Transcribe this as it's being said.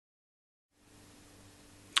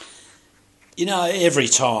You know, every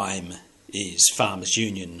time is Farmers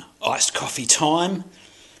Union iced coffee time.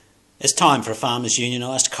 It's time for a Farmers Union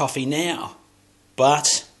iced coffee now,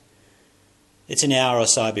 but it's an hour or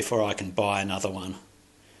so before I can buy another one.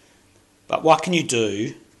 But what can you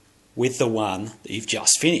do with the one that you've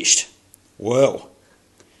just finished? Well,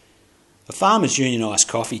 a Farmers Union iced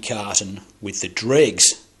coffee carton with the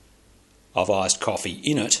dregs of iced coffee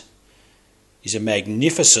in it is a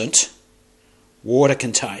magnificent water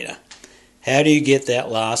container. How do you get that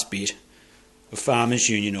last bit of Farmers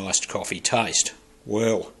Union iced coffee taste?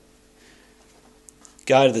 Well,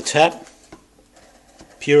 go to the tap,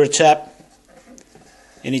 Puratap,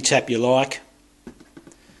 any tap you like,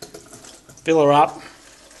 fill her up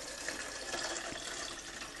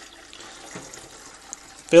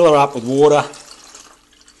with water,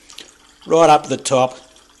 right up to the top,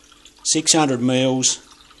 600 mils,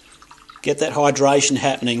 get that hydration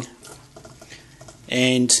happening,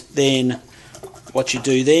 and then what you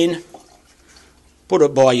do then, put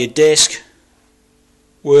it by your desk,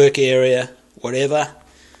 work area, whatever,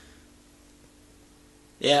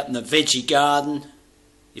 out in the veggie garden,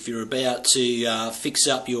 if you're about to fix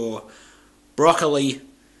up your broccoli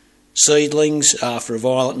seedlings after a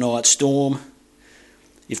violent night storm.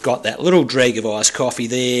 You've got that little dreg of iced coffee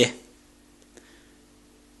there.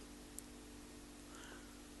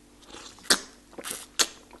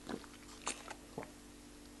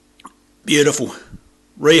 Beautiful.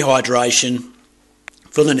 Rehydration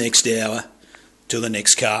for the next hour till the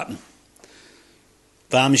next carton.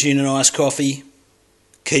 Farmers Union iced coffee,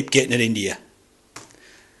 keep getting it into you.